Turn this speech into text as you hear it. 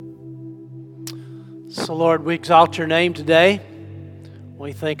So Lord, we exalt your name today.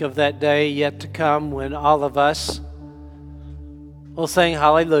 We think of that day yet to come when all of us will sing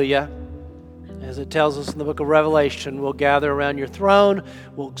hallelujah. As it tells us in the book of Revelation, we'll gather around your throne,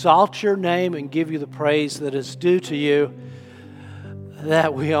 we'll exalt your name and give you the praise that is due to you,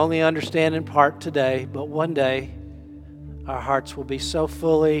 that we only understand in part today, but one day our hearts will be so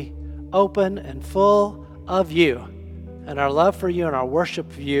fully open and full of you and our love for you and our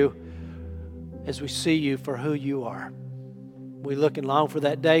worship of you as we see you for who you are. We look and long for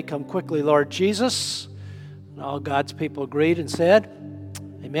that day. Come quickly, Lord Jesus. And all God's people agreed and said,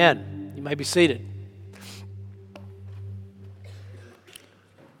 amen. You may be seated.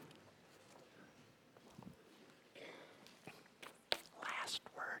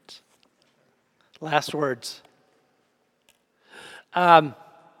 Last words.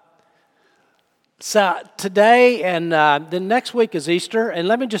 So today and then next week is Easter, and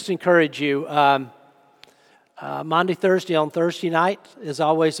let me just encourage you. Monday, Thursday on Thursday night is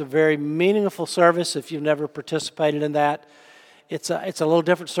always a very meaningful service. If you've never participated in that, it's a little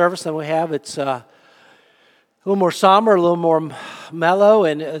different service than we have. It's a little more somber, a little more mellow,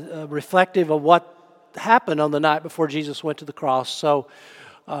 and reflective of what happened on the night before Jesus went to the cross. So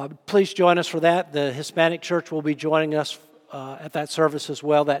please join us for that. The Hispanic Church will be joining us at that service as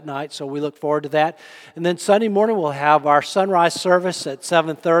well that night, so we look forward to that. And then Sunday morning we'll have our sunrise service at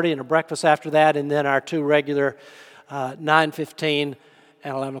 7:30 and a breakfast after that, and then our two regular 9:15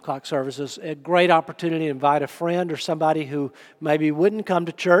 and 11 o'clock services. A great opportunity to invite a friend or somebody who maybe wouldn't come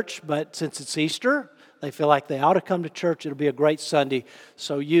to church, but since it's Easter, they feel like they ought to come to church. It'll be a great Sunday,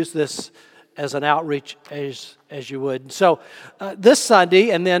 so use this as an outreach as you would. So this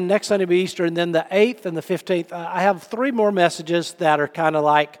Sunday, and then next Sunday will be Easter, and then the 8th and the 15th, I have three more messages that are kind of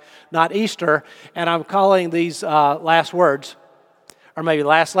like not Easter, and I'm calling these last words, or maybe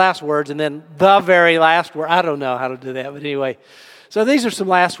last words, and then the very last word. I don't know how to do that, but anyway. So these are some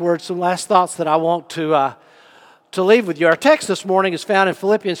last words, some last thoughts that I want to leave with you. Our text this morning is found in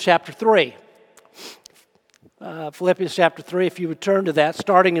Philippians chapter 3. Philippians chapter 3, if you would turn to that,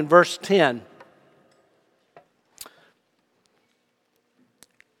 starting in verse 10.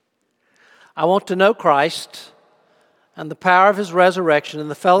 I want to know Christ and the power of His resurrection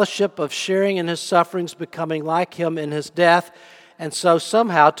and the fellowship of sharing in His sufferings, becoming like Him in His death, and so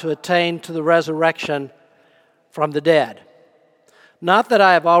somehow to attain to the resurrection from the dead. Not that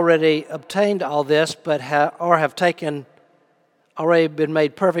I have already obtained all this, but have already been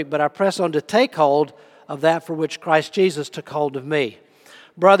made perfect, but I press on to take hold of that for which Christ Jesus took hold of me.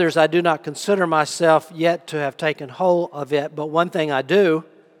 Brothers, I do not consider myself yet to have taken hold of it, but one thing I do,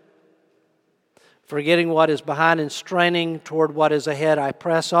 forgetting what is behind and straining toward what is ahead, I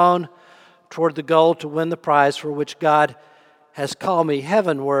press on toward the goal to win the prize for which God has called me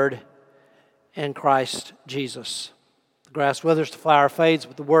heavenward in Christ Jesus. The grass withers, the flower fades,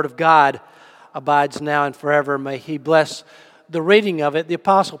 but the word of God abides now and forever. May He bless the reading of it. The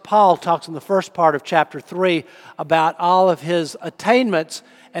Apostle Paul talks in the first part of chapter 3 about all of his attainments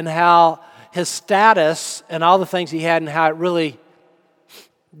and how his status and all the things he had and how it really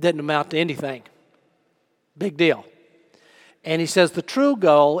didn't amount to anything. Big deal. And he says the true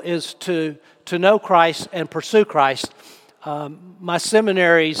goal is to know Christ and pursue Christ. My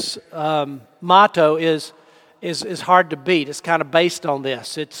seminary's motto is hard to beat. It's kind of based on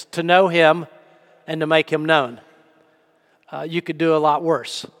this. It's to know Him and to make Him known. You could do a lot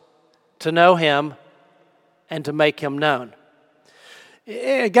worse. To know Him and to make Him known.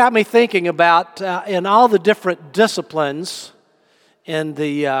 It got me thinking about in all the different disciplines in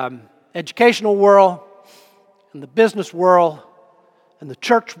the educational world, in the business world, in the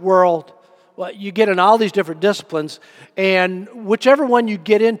church world. Well, you get in all these different disciplines, and whichever one you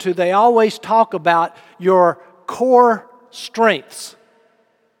get into, they always talk about your core strengths.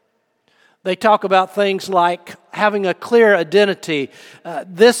 They talk about things like having a clear identity.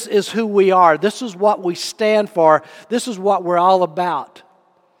 This is who we are. This is what we stand for. This is what we're all about.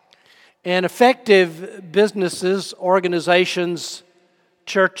 And effective businesses, organizations,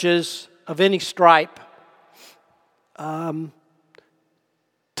 churches of any stripe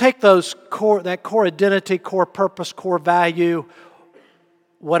take that core identity, core purpose, core value,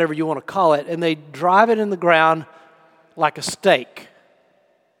 whatever you want to call it, and they drive it in the ground like a stake.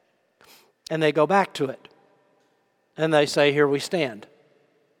 And they go back to it. And they say, here we stand.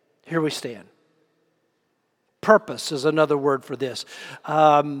 Here we stand. Purpose is another word for this.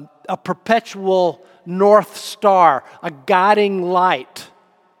 A perpetual north star, a guiding light,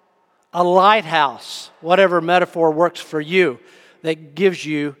 a lighthouse, whatever metaphor works for you, that gives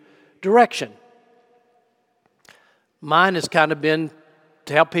you direction. Mine has kind of been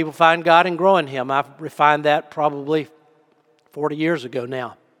to help people find God and grow in Him. I've refined that probably 40 years ago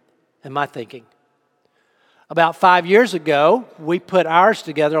now in my thinking. About 5 years ago, we put ours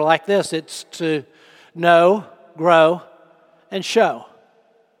together like this. It's to know, grow, and show.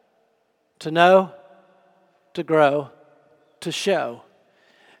 To know, to grow, to show.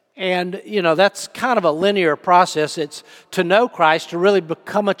 And, that's kind of a linear process. It's to know Christ, to really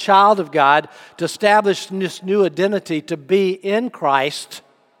become a child of God, to establish this new identity, to be in Christ.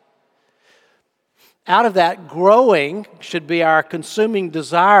 Out of that, growing should be our consuming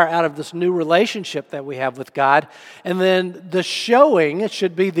desire out of this new relationship that we have with God. And then the showing, it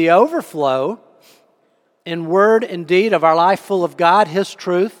should be the overflow in word and deed of our life full of God, His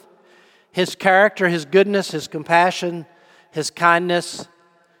truth, His character, His goodness, His compassion, His kindness,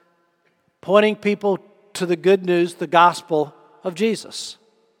 pointing people to the good news, the gospel of Jesus.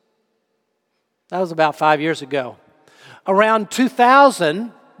 That was about 5 years ago. Around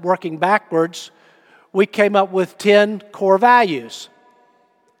 2000, working backwards, we came up with 10 core values.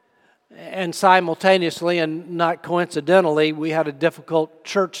 And simultaneously, and not coincidentally, we had a difficult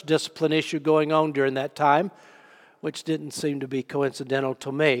church discipline issue going on during that time, which didn't seem to be coincidental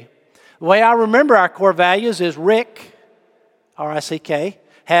to me. The way I remember our core values is Rick, R-I-C-K,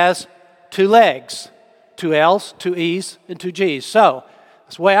 has 2 legs, 2 L's, 2 E's, and 2 G's. So,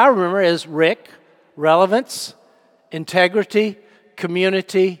 the way I remember is Rick, relevance, integrity,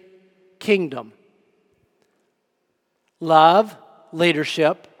 community, kingdom. Love,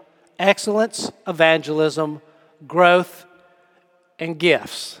 leadership, excellence, evangelism, growth, and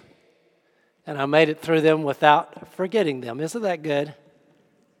gifts. And I made it through them without forgetting them. Isn't that good?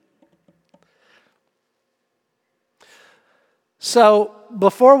 So,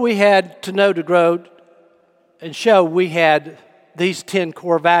 before we had to know, to grow, and show, we had these 10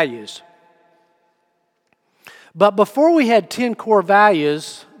 core values. But before we had 10 core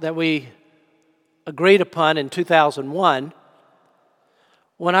values that we agreed upon in 2001,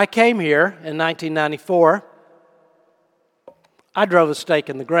 when I came here in 1994, I drove a stake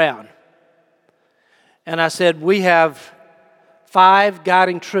in the ground. And I said, we have 5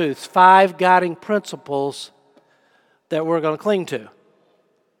 guiding truths, 5 guiding principles that we're going to cling to.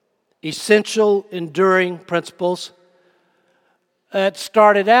 Essential, enduring principles. It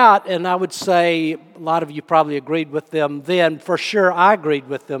started out, and I would say a lot of you probably agreed with them then. For sure, I agreed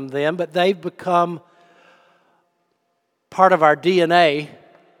with them then, but they've become part of our DNA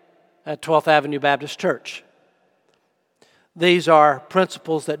at 12th Avenue Baptist Church. These are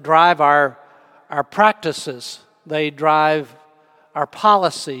principles that drive our practices. They drive our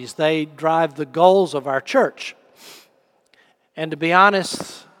policies. They drive the goals of our church. And to be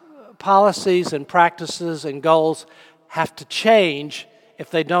honest, policies and practices and goals have to change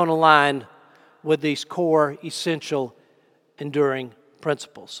if they don't align with these core, essential, enduring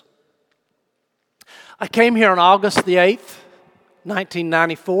principles. I came here on August the 8th,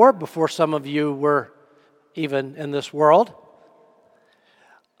 1994, before some of you were even in this world.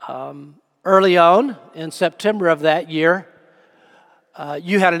 Early on, in September of that year,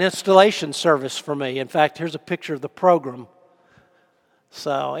 you had an installation service for me. In fact, here's a picture of the program.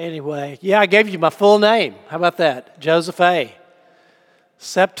 So anyway, I gave you my full name. How about that? Joseph A.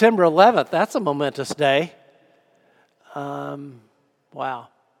 September 11th, that's a momentous day. Wow,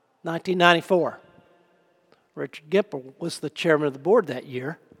 1994. Richard Gipper was the chairman of the board that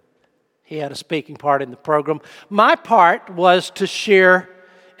year. He had a speaking part in the program. My part was to share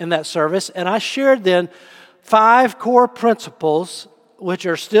in that service, and I shared then 5 core principles which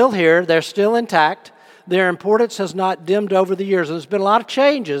are still here. They're still intact. Their importance has not dimmed over the years. And there's been a lot of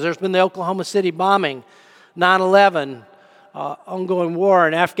changes. There's been the Oklahoma City bombing, 9/11, ongoing war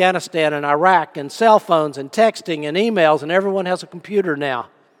in Afghanistan and Iraq, and cell phones and texting and emails, and everyone has a computer now.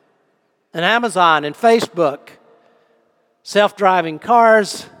 And Amazon and Facebook, self-driving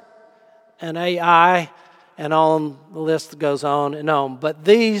cars and AI, and on the list goes on and on. But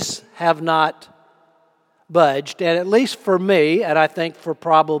these have not budged, and at least for me, and I think for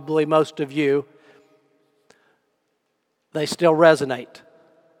probably most of you, they still resonate.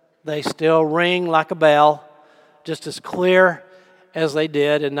 They still ring like a bell, just as clear as they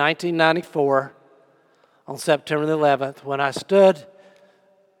did in 1994 on September the 11th when I stood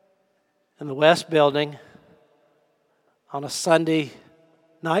in the West Building on a Sunday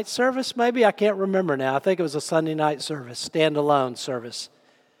night service, maybe? I can't remember now. I think it was a Sunday night service, standalone service.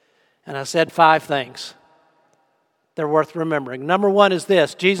 And I said 5 things. They're worth remembering. Number 1 is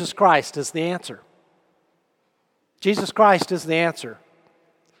this: Jesus Christ is the answer. Jesus Christ is the answer.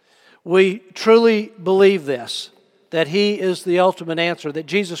 We truly believe this, that He is the ultimate answer, that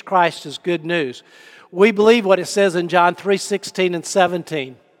Jesus Christ is good news. We believe what it says in John 3:16 and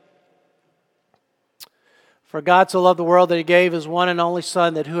 17. For God so loved the world that He gave His one and only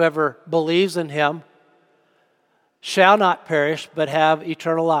Son, that whoever believes in Him shall not perish, but have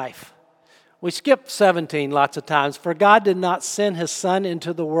eternal life. We skip 17 lots of times. For God did not send His Son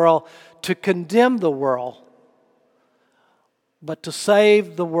into the world to condemn the world, but to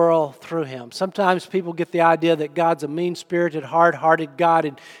save the world through Him. Sometimes people get the idea that God's a mean-spirited, hard-hearted God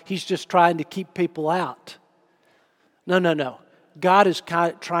and He's just trying to keep people out. No. God is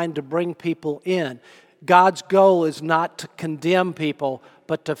trying to bring people in. God's goal is not to condemn people,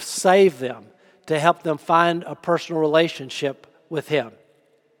 but to save them, to help them find a personal relationship with Him.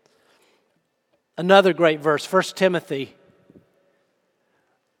 Another great verse, 1 Timothy.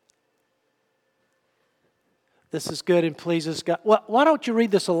 This is good and pleases God. Well, why don't you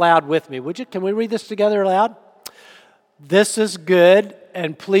read this aloud with me, would you? Can we read this together aloud? This is good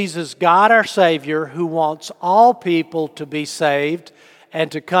and pleases God our Savior, who wants all people to be saved and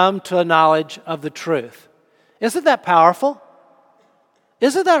to come to a knowledge of the truth. Isn't that powerful?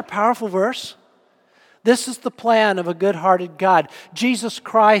 Isn't that a powerful verse? This is the plan of a good-hearted God. Jesus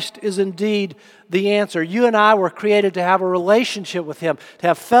Christ is indeed the answer. You and I were created to have a relationship with Him, to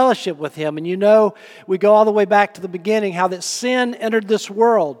have fellowship with Him. And you know, we go all the way back to the beginning, how that sin entered this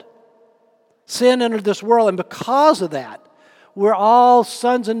world. Sin entered this world, and because of that, we're all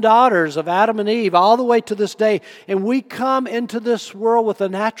sons and daughters of Adam and Eve all the way to this day. And we come into this world with a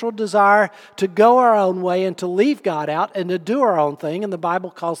natural desire to go our own way and to leave God out and to do our own thing. And the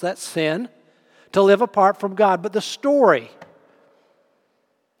Bible calls that sin, to live apart from God. But the story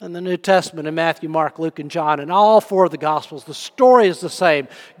in the New Testament, in Matthew, Mark, Luke, and John, and all four of the Gospels, the story is the same.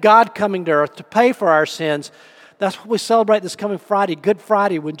 God coming to earth to pay for our sins. That's what we celebrate this coming Friday, Good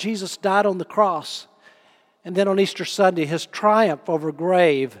Friday, when Jesus died on the cross. And then on Easter Sunday, His triumph over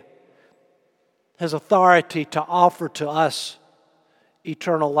grave, His authority to offer to us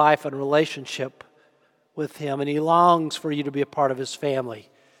eternal life and relationship with Him. And He longs for you to be a part of His family.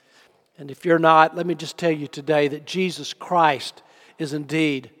 And if you're not, let me just tell you today that Jesus Christ is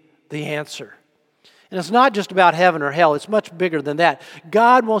indeed the answer. And it's not just about heaven or hell. It's much bigger than that.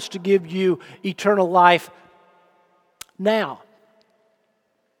 God wants to give you eternal life now.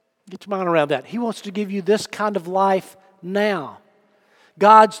 Get your mind around that. He wants to give you this kind of life now.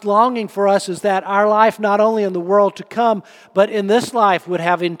 God's longing for us is that our life, not only in the world to come, but in this life would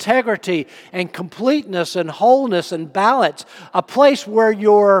have integrity and completeness and wholeness and balance. A place where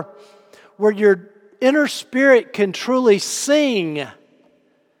your inner spirit can truly sing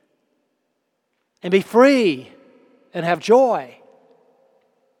and be free and have joy.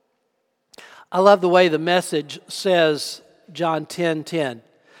 I love the way the Message says, John 10:10.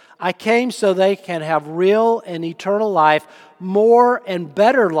 I came so they can have real and eternal life, more and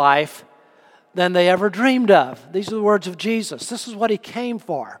better life than they ever dreamed of. These are the words of Jesus. This is what He came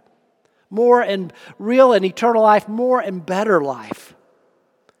for. More and real and eternal life, more and better life.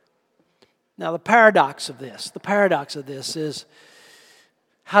 Now the paradox of this is,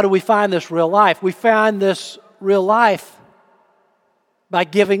 how do we find this real life? We find this real life by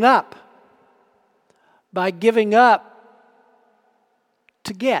giving up. By giving up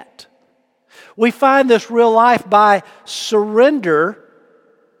to get. We find this real life by surrender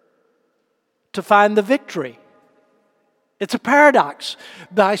to find the victory. It's a paradox.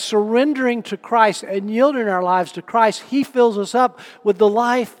 By surrendering to Christ and yielding our lives to Christ, He fills us up with the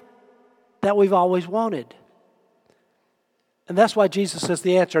life that we've always wanted. And that's why Jesus is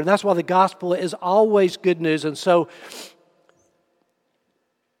the answer. And that's why the gospel is always good news. And so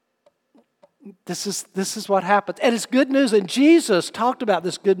this is what happens. And it's good news. And Jesus talked about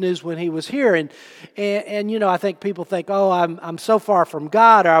this good news when He was here. And you know, I think people think, oh, I'm so far from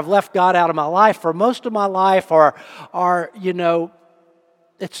God, or I've left God out of my life for most of my life, or you know,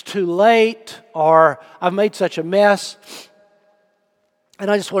 it's too late, or I've made such a mess. And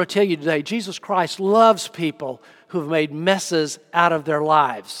I just want to tell you today, Jesus Christ loves people who have made messes out of their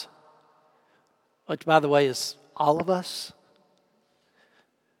lives. Which, by the way, is all of us.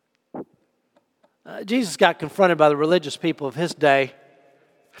 Jesus got confronted by the religious people of His day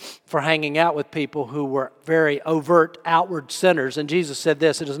for hanging out with people who were very overt, outward sinners. And Jesus said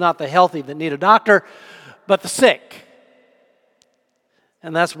this, "It is not the healthy that need a doctor, but the sick."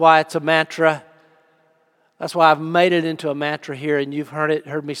 And that's why it's a mantra. That's why I've made it into a mantra here, and you've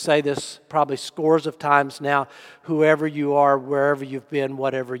heard me say this probably scores of times now. Whoever you are, wherever you've been,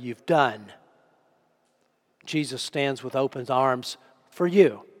 whatever you've done, Jesus stands with open arms for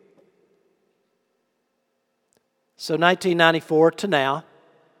you. So 1994 to now,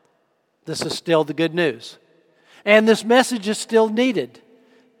 this is still the good news. And this message is still needed.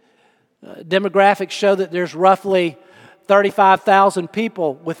 Demographics show that there's roughly 35,000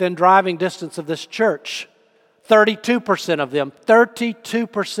 people within driving distance of this church. 32%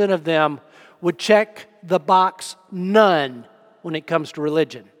 of them would check the box none when it comes to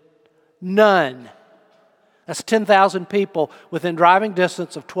religion. None. That's 10,000 people within driving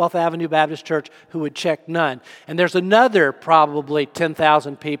distance of 12th Avenue Baptist Church who would check none. And there's another probably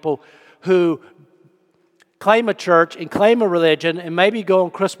 10,000 people who claim a church and claim a religion and maybe go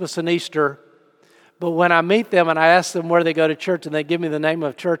on Christmas and Easter. But when I meet them and I ask them where they go to church and they give me the name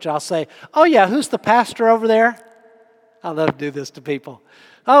of church, I'll say, "Oh yeah, who's the pastor over there?" I love to do this to people.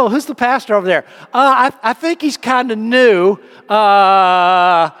 "Oh, who's the pastor over there?" I think he's kind of new.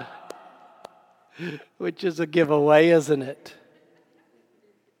 Which is a giveaway, isn't it?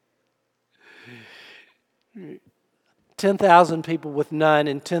 10,000 people with none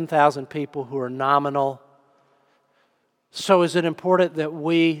and 10,000 people who are nominal. So is it important that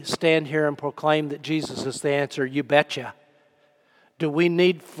we stand here and proclaim that Jesus is the answer? You betcha. Do we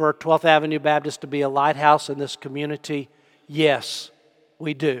need for 12th Avenue Baptist to be a lighthouse in this community? Yes,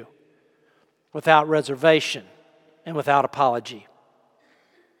 we do. Without reservation and without apology.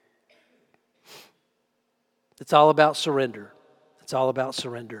 It's all about surrender. It's all about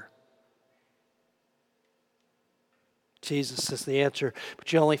surrender. Jesus is the answer,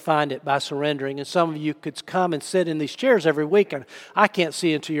 but you only find it by surrendering. And some of you could come and sit in these chairs every week, and I can't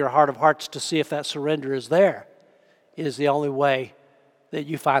see into your heart of hearts to see if that surrender is there. It is the only way that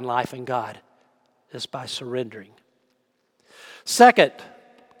you find life in God, is by surrendering. Second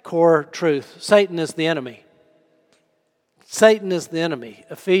core truth, Satan is the enemy. Satan is the enemy.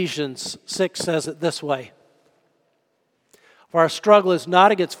 Ephesians 6 says it this way. For our struggle is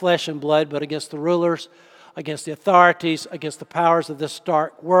not against flesh and blood, but against the rulers, against the authorities, against the powers of this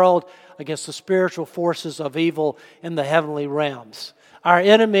dark world, against the spiritual forces of evil in the heavenly realms. Our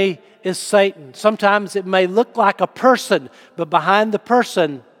enemy is Satan. Sometimes it may look like a person, but behind the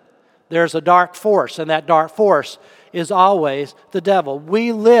person, there's a dark force, and that dark force is always the devil.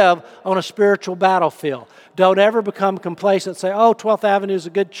 We live on a spiritual battlefield. Don't ever become complacent and say, "Oh, 12th Avenue is a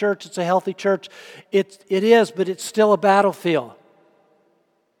good church, it's a healthy church." It is, but it's still a battlefield.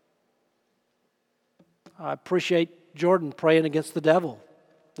 I appreciate Jordan praying against the devil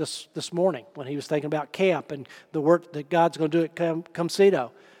this morning when he was thinking about camp and the work that God's going to do at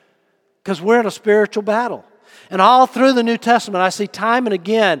Comcedo. Because we're in a spiritual battle. And all through the New Testament, I see time and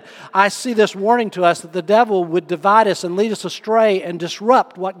again, I see this warning to us that the devil would divide us and lead us astray and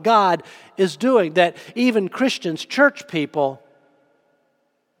disrupt what God is doing. That even Christians, church people,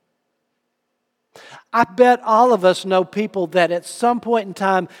 I bet all of us know people that at some point in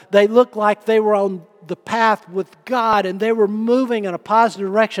time, they looked like they were on the path with God and they were moving in a positive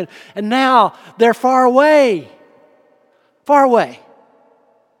direction. And now they're far away. Far away.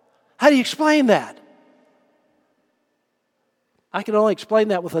 How do you explain that? I can only explain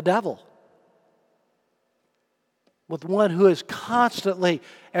that with the devil. With one who is constantly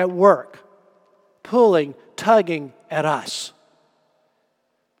at work, pulling, tugging at us.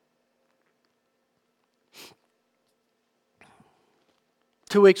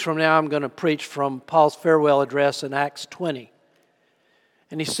 Two weeks from now, I'm going to preach from Paul's farewell address in Acts 20.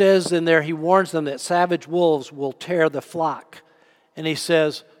 And he says in there, he warns them that savage wolves will tear the flock. And he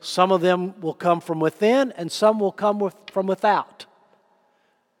says, some of them will come from within and some will come from without.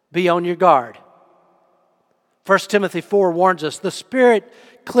 Be on your guard. 1 Timothy 4 warns us, the Spirit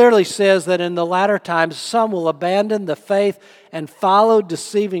clearly says that in the latter times some will abandon the faith and follow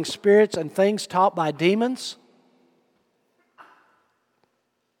deceiving spirits and things taught by demons.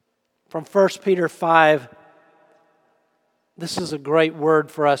 From 1 Peter 5, this is a great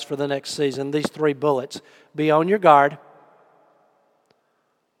word for us for the next season. These 3 bullets. Be on your guard.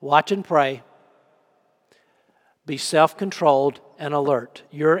 Watch and pray. Be self-controlled and alert.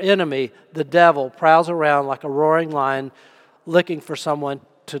 Your enemy, the devil, prowls around like a roaring lion looking for someone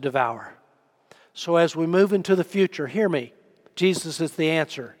to devour. So as we move into the future, hear me. Jesus is the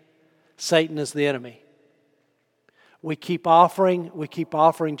answer. Satan is the enemy. We keep offering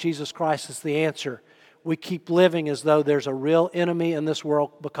Jesus Christ as the answer. We keep living as though there's a real enemy in this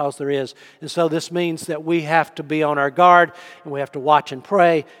world, because there is. And so this means that we have to be on our guard, and we have to watch and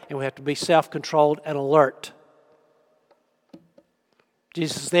pray, and we have to be self-controlled and alert.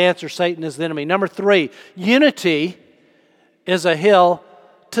 Jesus is the answer, Satan is the enemy. Number 3, unity is a hill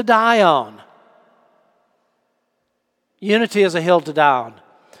to die on. Unity is a hill to die on.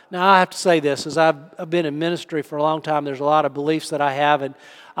 Now, I have to say this, as I've been in ministry for a long time, there's a lot of beliefs that I have, and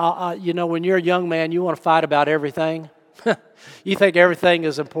when you're a young man, you want to fight about everything. You think everything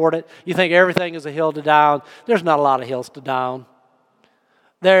is important. You think everything is a hill to die on. There's not a lot of hills to die on.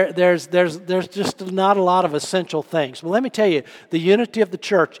 There's just not a lot of essential things. Well, let me tell you, the unity of the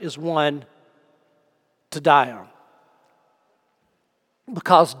church is one to die on.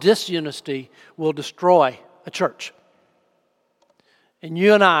 Because disunity will destroy a church. And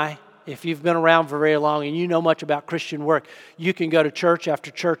you and I, if you've been around for very long and you know much about Christian work, you can go to church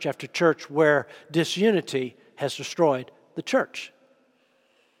after church after church where disunity has destroyed the church.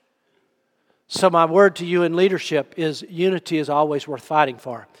 So my word to you in leadership is unity is always worth fighting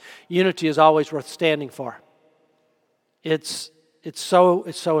for. Unity is always worth standing for. It's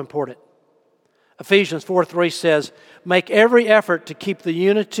so important. Ephesians 4:3 says, make every effort to keep the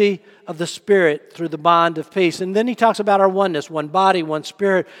unity of the Spirit through the bond of peace. And then he talks about our oneness, one body, one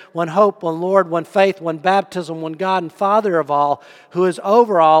Spirit, one hope, one Lord, one faith, one baptism, one God and Father of all, who is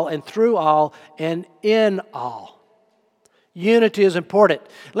over all and through all and in all. Unity is important.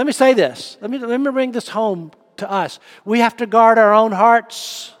 Let me say this. Let me bring this home to us. We have to guard our own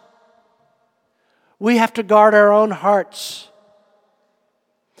hearts. We have to guard our own hearts.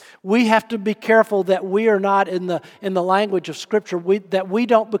 We have to be careful that we are not, in the language of Scripture, that we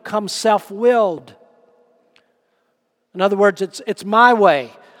don't become self-willed. In other words, it's my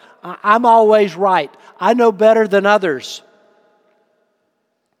way. I'm always right. I know better than others.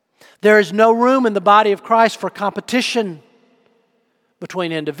 There is no room in the body of Christ for competition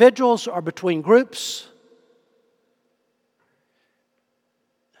between individuals or between groups.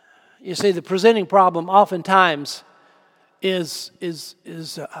 You see, the presenting problem oftentimes is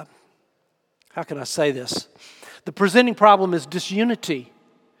how can I say this? The presenting problem is disunity.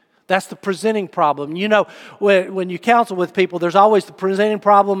 That's the presenting problem. You know, when you counsel with people, there's always the presenting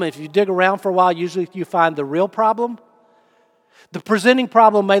problem. If you dig around for a while, usually you find the real problem. The presenting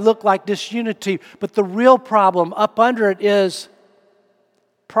problem may look like disunity, but the real problem up under it is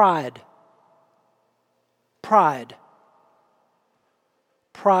pride. Pride.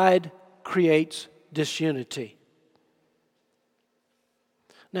 Pride creates disunity.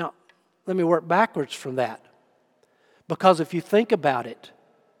 Now, let me work backwards from that. Because if you think about it,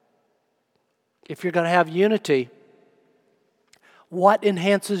 if you're going to have unity, what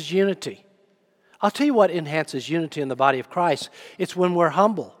enhances unity? I'll tell you what enhances unity in the body of Christ. It's when we're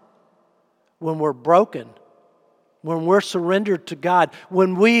humble, when we're broken, when we're surrendered to God,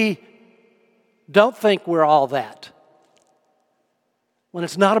 when we don't think we're all that, when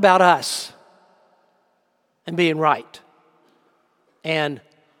it's not about us and being right and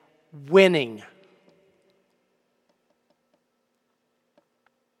winning.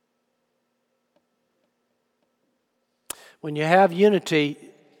 When you have unity,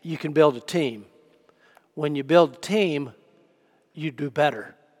 you can build a team. When you build a team, you do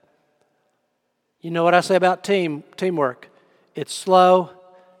better. You know what I say about teamwork? It's slow,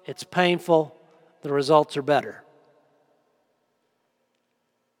 it's painful, the results are better.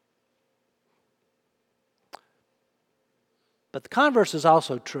 But the converse is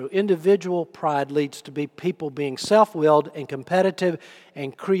also true. Individual pride leads to people being self-willed and competitive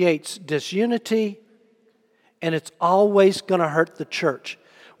and creates disunity, and it's always going to hurt the church.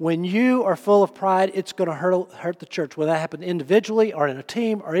 When you are full of pride, it's going to hurt the church. Whether that happens individually or in a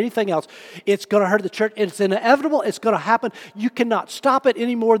team or anything else, it's going to hurt the church. It's inevitable. It's going to happen. You cannot stop it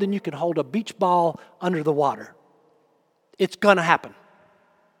any more than you can hold a beach ball under the water. It's going to happen.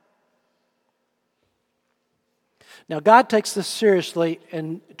 Now, God takes this seriously,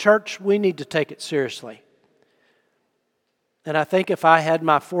 and church, we need to take it seriously. And I think if I had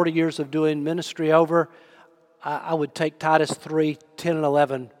my 40 years of doing ministry over, I would take Titus 3, 10 and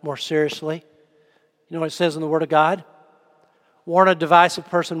 11 more seriously. You know what it says in the Word of God? Warn a divisive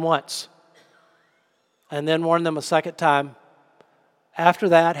person once, and then warn them a second time. After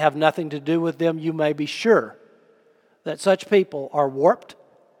that, have nothing to do with them. You may be sure that such people are warped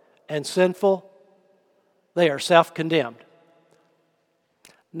and sinful. They are self-condemned.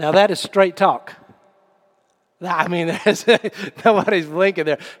 Now that is straight talk. I mean, nobody's blinking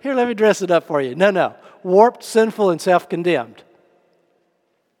there. Here, let me dress it up for you. No. Warped, sinful, and self-condemned.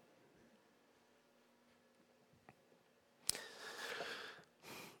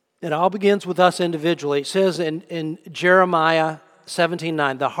 It all begins with us individually. It says in Jeremiah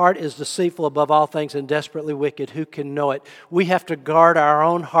 17:9, the heart is deceitful above all things and desperately wicked. Who can know it? We have to guard our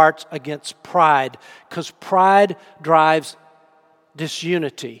own hearts against pride, because pride drives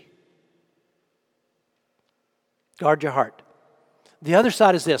disunity. Guard your heart. The other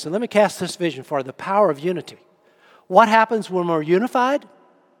side is this, and let me cast this vision for you, the power of unity. What happens when we're unified?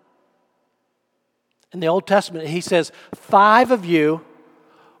 In the Old Testament, he says, 5 of you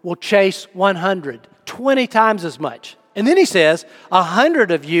will chase 100, 20 times as much. And then he says,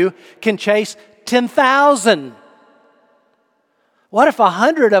 100 of you can chase 10,000. What if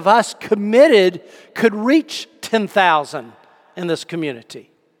 100 of us committed could reach 10,000 in this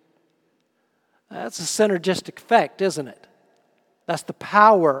community? That's a synergistic effect, isn't it? That's the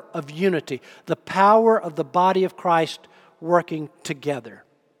power of unity, the power of the body of Christ working together.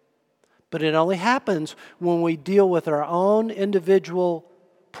 But it only happens when we deal with our own individual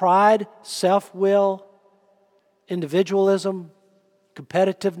pride, self-will, individualism,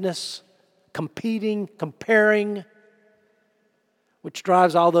 competitiveness, competing, comparing, which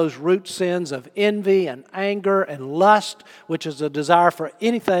drives all those root sins of envy and anger and lust, which is a desire for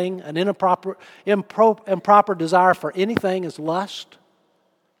anything, an improper desire for anything is lust.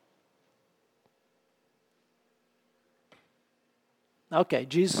 Okay,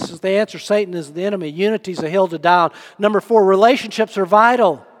 Jesus is the answer. Satan is the enemy. Unity is a hill to die on. Number 4, relationships are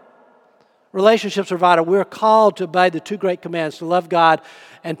vital. Relationships are vital. We're called to obey the 2 great commands, to love God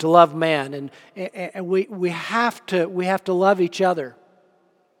and to love man. And we have to love each other.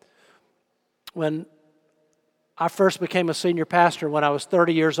 When I first became a senior pastor when I was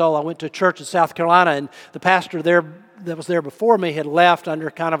 30 years old, I went to a church in South Carolina, and the pastor there that was there before me had left under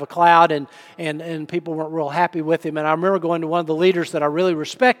kind of a cloud, and people weren't real happy with him. And I remember going to one of the leaders that I really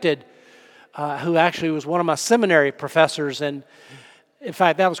respected, who actually was one of my seminary professors. And in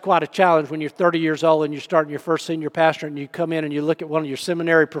fact, that was quite a challenge when you're 30 years old and you're starting your first senior pastor, and you come in and you look at one of your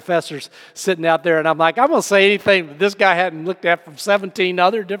seminary professors sitting out there, and I'm like, I'm going to say anything that this guy hadn't looked at from 17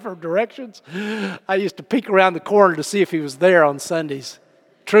 other different directions. I used to peek around the corner to see if he was there on Sundays.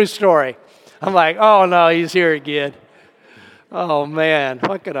 True story. I'm like, oh no, he's here again. Oh man,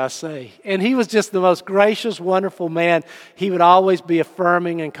 what could I say? And he was just the most gracious, wonderful man. He would always be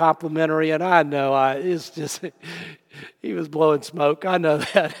affirming and complimentary, and I know it's just, he was blowing smoke. I know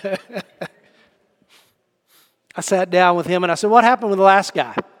that. I sat down with him and I said, what happened with the last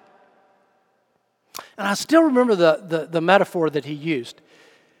guy? And I still remember the metaphor that he used.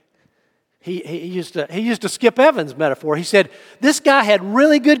 He used a Skip Evans metaphor. He said, this guy had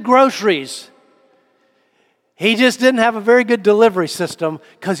really good groceries. He just didn't have a very good delivery system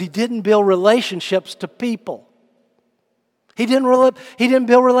because he didn't build relationships to people. He didn't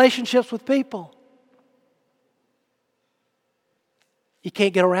build relationships with people. You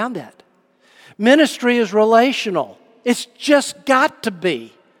can't get around that. Ministry is relational. It's just got to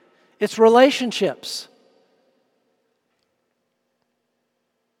be. It's relationships.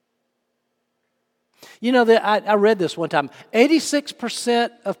 You know, I read this one time. 86%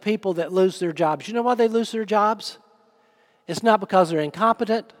 of people that lose their jobs, you know why they lose their jobs? It's not because they're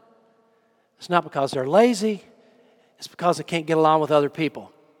incompetent. It's not because they're lazy. It's because they can't get along with other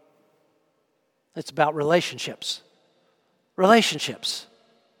people. It's about relationships. Relationships.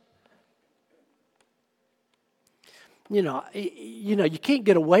 You know, you can't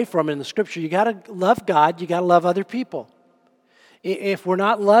get away from it in the Scripture. You got to love God. You got to love other people. If we're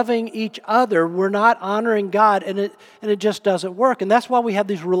not loving each other, we're not honoring God, and it just doesn't work. And that's why we have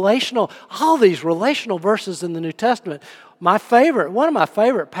all these relational verses in the New Testament. One of my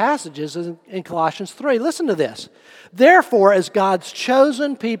favorite passages is in Colossians 3. Listen to this. Therefore, as God's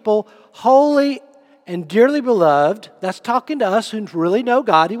chosen people, holy and dearly beloved, that's talking to us who really know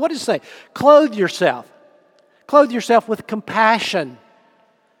God. What does it say? Clothe yourself. Clothe yourself with compassion,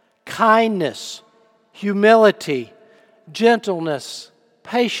 kindness, humility, gentleness,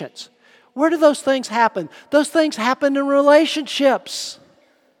 patience. Where do those things happen? Those things happen in relationships.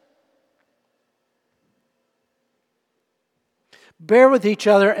 Bear with each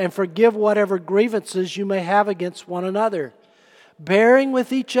other and forgive whatever grievances you may have against one another. Bearing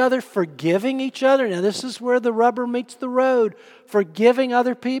with each other, forgiving each other. Now this is where the rubber meets the road. Forgiving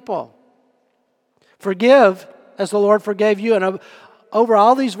other people. Forgive as the Lord forgave you. And over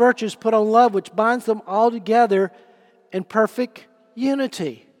all these virtues put on love, which binds them all together in perfect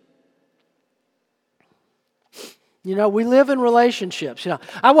unity. You know, we live in relationships. You know,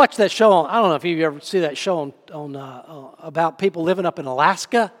 I watched that show I don't know if you ever see that show on about people living up in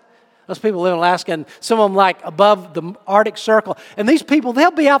Alaska. Those people live in Alaska, and some of them like above the Arctic Circle. And these people,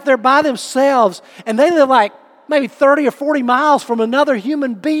 they'll be out there by themselves, and they live like maybe 30 or 40 miles from another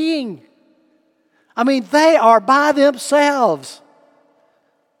human being. I mean, they are by themselves.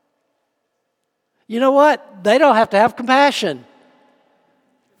 You know what? They don't have to have compassion.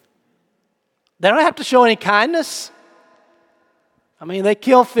 They don't have to show any kindness. I mean, they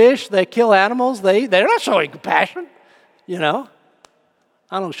kill fish, they kill animals, they're not showing compassion, you know.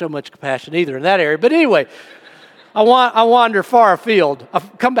 I don't show much compassion either in that area. But anyway, I wander far afield.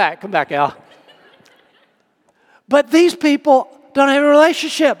 Come back, Al. But these people don't have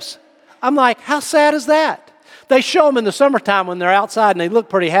relationships. I'm like, how sad is that? They show them in the summertime when they're outside and they look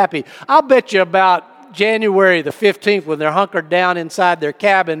pretty happy. I'll bet you about January the 15th when they're hunkered down inside their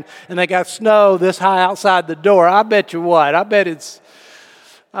cabin and they got snow this high outside the door. I bet you what. I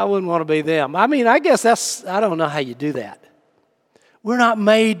wouldn't want to be them. I mean, I guess I don't know how you do that. We're not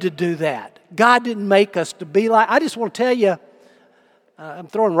made to do that. God didn't make us to be like, I just want to tell you, I'm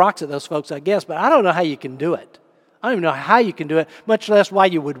throwing rocks at those folks, I guess, but I don't know how you can do it. I don't even know how you can do it, much less why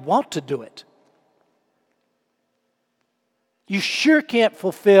you would want to do it. You sure can't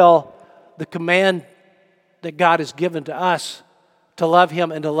fulfill the command that God has given to us to love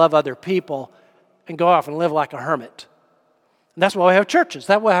Him and to love other people and go off and live like a hermit. And that's why we have churches.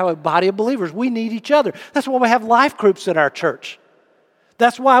 That's why we have a body of believers. We need each other. That's why we have life groups in our church.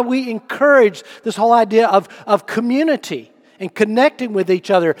 That's why we encourage this whole idea of community and connecting with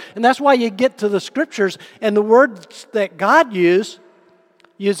each other. And that's why you get to the Scriptures and the words that God uses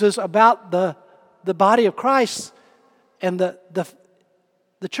about the body of Christ. And the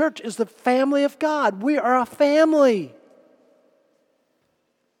church is the family of God. We are a family.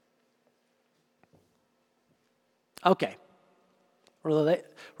 Okay.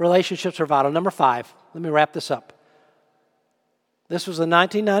 Relationships are vital. Number 5. Let me wrap this up. This was in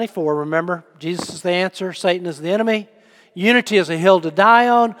 1994. Remember, Jesus is the answer. Satan is the enemy. Unity is a hill to die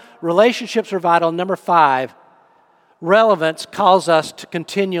on. Relationships are vital. Number 5. Relevance calls us to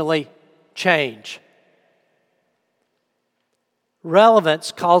continually change.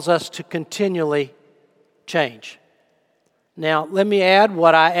 Relevance calls us to continually change. Now, let me add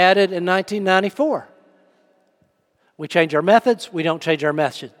what I added in 1994. We change our methods, we don't change our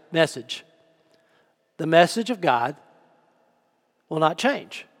message. The message of God will not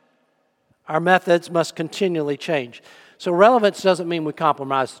change. Our methods must continually change. So relevance doesn't mean we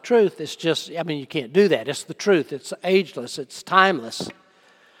compromise the truth. It's just, you can't do that. It's the truth. It's ageless. It's timeless.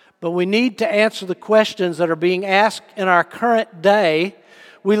 But we need to answer the questions that are being asked in our current day.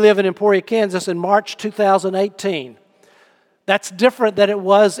 We live in Emporia, Kansas in March 2018. That's different than it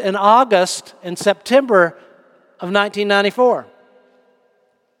was in August and September of 1994.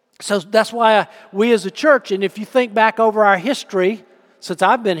 So that's why we as a church, and if you think back over our history, since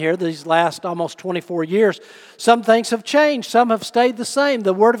I've been here these last almost 24 years, some things have changed. Some have stayed the same.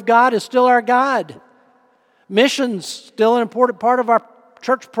 The Word of God is still our guide. Missions, still an important part of our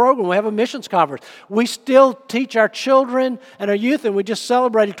church program. We have a missions conference. We still teach our children and our youth, and we just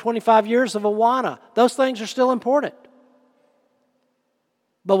celebrated 25 years of Awana. Those things are still important.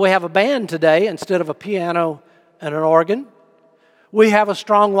 But we have a band today instead of a piano and an organ. We have a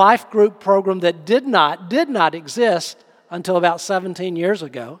strong life group program that did not exist until about 17 years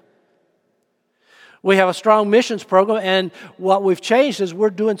ago. We have a strong missions program, and what we've changed is we're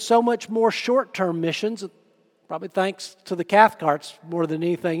doing so much more short-term missions, probably thanks to the Cathcarts more than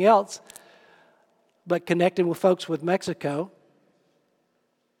anything else, but connecting with folks with Mexico.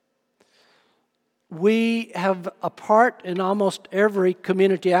 We have a part in almost every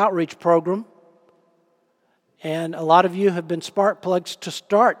community outreach program, and a lot of you have been spark plugs to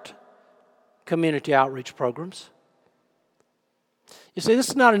start community outreach programs. You see, this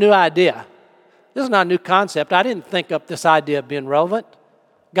is not a new idea. This is not a new concept. I didn't think up this idea of being relevant.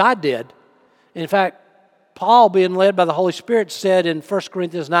 God did. In fact, Paul, being led by the Holy Spirit, said in 1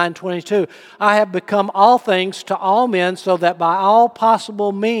 Corinthians 9:22, I have become all things to all men so that by all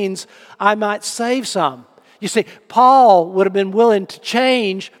possible means I might save some. You see, Paul would have been willing to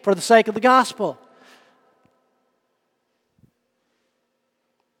change for the sake of the gospel.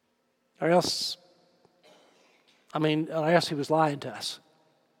 Or else he was lying to us.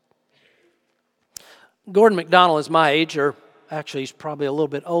 Gordon MacDonald is my age, or actually he's probably a little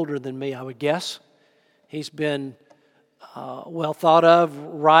bit older than me, I would guess. He's been well thought of,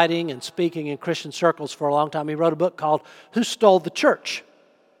 writing and speaking in Christian circles for a long time. He wrote a book called Who Stole the Church?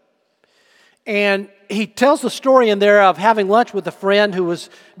 And he tells the story in there of having lunch with a friend who was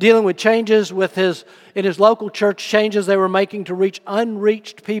dealing with changes in his local church, changes they were making to reach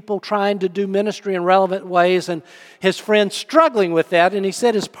unreached people, trying to do ministry in relevant ways, and his friend struggling with that. And he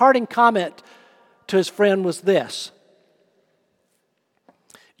said his parting comment to his friend was this: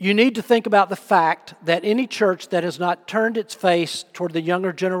 you need to think about the fact that any church that has not turned its face toward the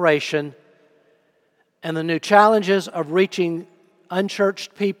younger generation and the new challenges of reaching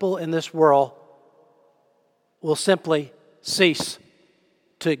unchurched people in this world will simply cease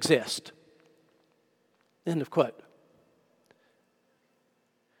to exist. End of quote.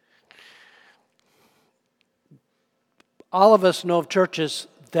 All of us know of churches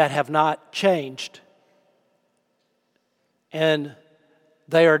that have not changed, and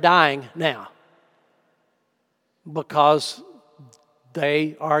they are dying now because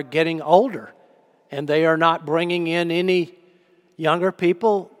they are getting older and they are not bringing in any younger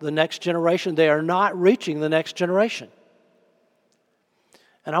people, the next generation, they are not reaching the next generation.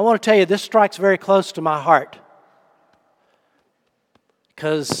 And I want to tell you, this strikes very close to my heart,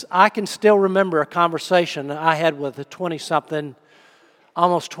 because I can still remember a conversation I had with a 20-something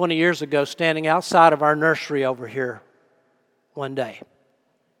almost 20 years ago, standing outside of our nursery over here one day.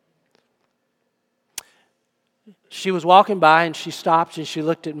 She was walking by and she stopped and she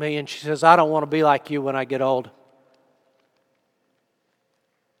looked at me and she says, "I don't want to be like you when I get old."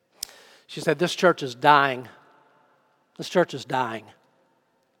 She said, "This church is dying. This church is dying."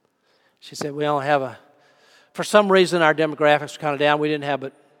 She said, "We only have for some reason our demographics were kind of down. We didn't have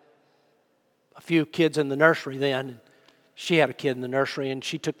but a few kids in the nursery then. She had a kid in the nursery and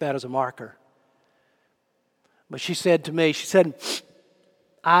she took that as a marker." But she said to me, she said,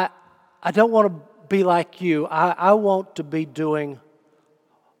 I don't want to be like you. I want to be doing,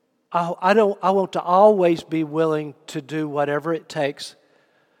 I want to always be willing to do whatever it takes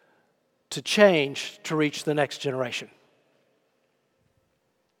to change to reach the next generation.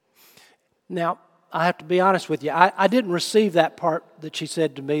 Now, I have to be honest with you. I didn't receive that part that she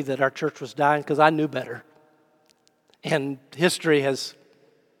said to me that our church was dying, because I knew better. And history has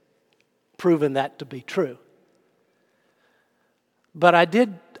proven that to be true. But I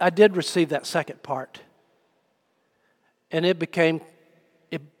did receive that second part. And it became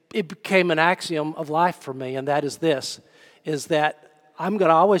an axiom of life for me, and that is this, is that I'm going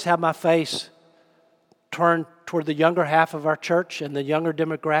to always have my face turned toward the younger half of our church and the younger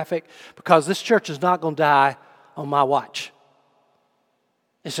demographic, because this church is not going to die on my watch.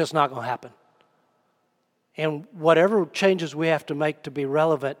 It's just not going to happen. And whatever changes we have to make to be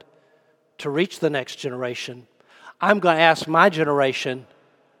relevant to reach the next generation, I'm going to ask my generation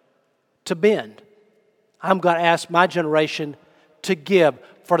to bend. I'm going to ask my generation to give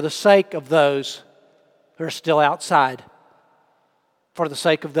for the sake of those who are still outside, for the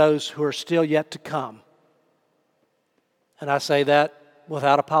sake of those who are still yet to come. And I say that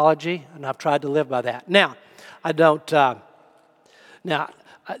without apology, and I've tried to live by that. Now, I don't.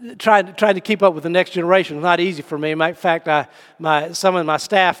 Trying to keep up with the next generation is not easy for me. In fact, some of my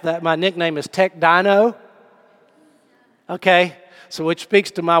staff, my nickname is Tech Dino. Okay, so which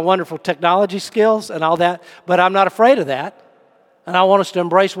speaks to my wonderful technology skills and all that. But I'm not afraid of that, and I want us to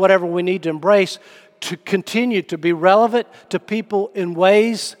embrace whatever we need to embrace to continue to be relevant to people in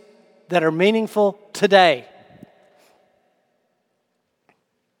ways that are meaningful today.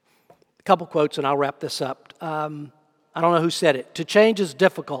 A couple quotes and I'll wrap this up. I don't know who said it. To change is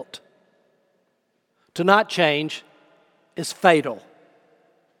difficult. To not change is fatal.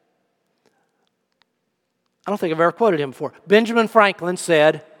 I don't think I've ever quoted him before. Benjamin Franklin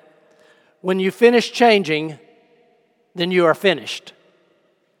said, "When you finish changing, then you are finished."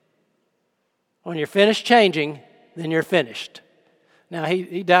 When you're finished changing, then you're finished. Now,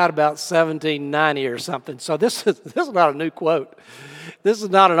 he died about 1790 or something, so this is not a new quote. This is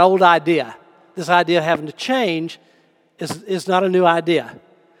not an old idea. This idea of having to change is not a new idea.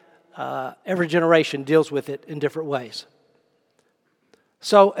 Every generation deals with it in different ways.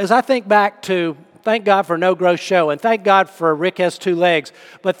 So as I think back to, thank God for No Growth Show, and thank God for Rick Has Two Legs,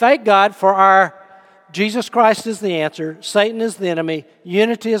 but thank God for our Jesus Christ is the answer, Satan is the enemy,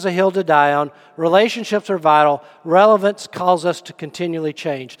 unity is a hill to die on, relationships are vital, relevance calls us to continually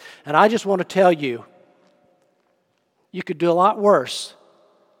change. And I just want to tell you, you could do a lot worse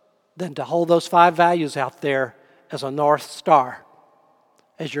than to hold those 5 values out there as a North Star,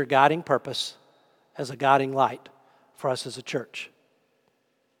 as your guiding purpose, as a guiding light for us as a church.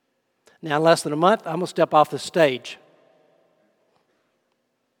 Now, in less than a month, I'm going to step off the stage.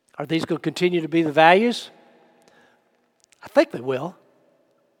 Are these going to continue to be the values? I think they will.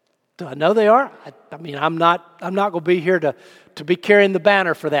 Do I know they are? I mean, I'm not going to be here to be carrying the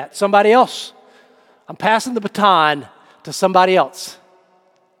banner for that. Somebody else. I'm passing the baton to somebody else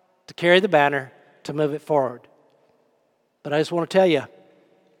to carry the banner, to move it forward. But I just want to tell you,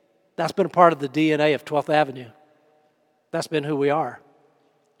 that's been a part of the DNA of 12th Avenue. That's been who we are.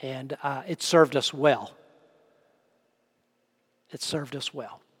 And it served us well. It served us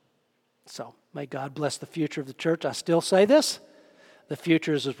well. So may God bless the future of the church. I still say this. The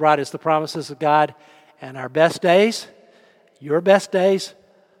future is as bright as the promises of God. And our best days, your best days,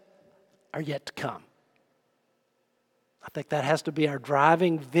 are yet to come. I think that has to be our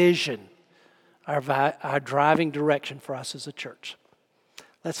driving vision, our driving direction for us as a church.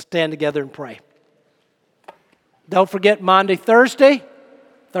 Let's stand together and pray. Don't forget Thursday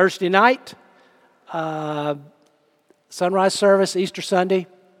night, sunrise service, Easter Sunday.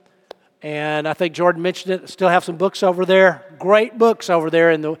 And I think Jordan mentioned it. Still have some books over there. Great books over there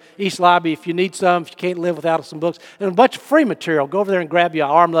in the East Lobby if you need some, if you can't live without some books. And a bunch of free material. Go over there and grab you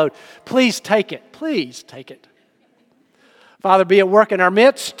an armload. Please take it. Please take it. Father, be at work in our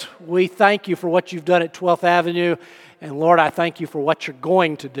midst. We thank you for what you've done at 12th Avenue. And Lord, I thank you for what you're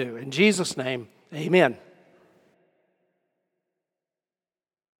going to do. In Jesus' name, amen.